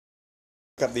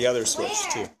got the other switch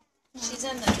too. She's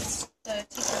in the teacher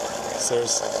one. So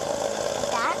there's,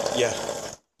 That? yeah.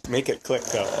 Make it click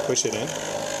though. Push it in.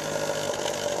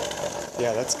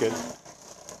 Yeah, that's good.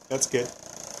 That's good.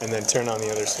 And then turn on the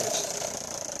other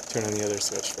switch. Turn on the other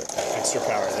switch for extra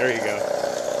power. There you go.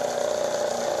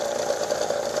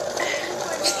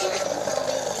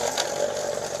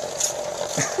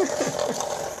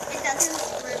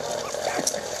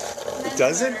 It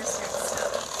doesn't?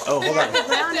 Oh, hold on. The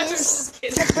brown is.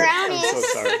 The brown I'm so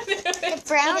is. sorry. The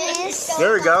brown is.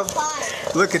 There we go.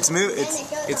 Look, it's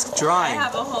I drawing.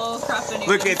 have a whole crop of new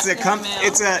Look, it's a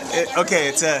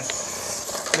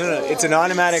it's an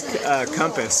automatic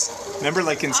compass. Remember,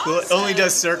 like in school, it only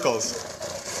does circles.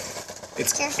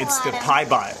 It's the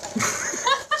PieBot.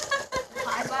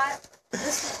 PieBot?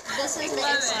 This is the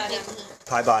inside.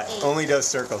 PieBot only does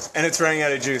circles, and it's running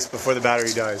out of juice before the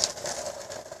battery dies.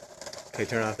 Okay,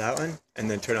 turn off that one, and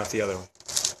then turn off the other one.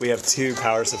 We have 2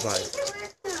 power supplies.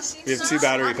 We have 2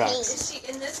 battery packs.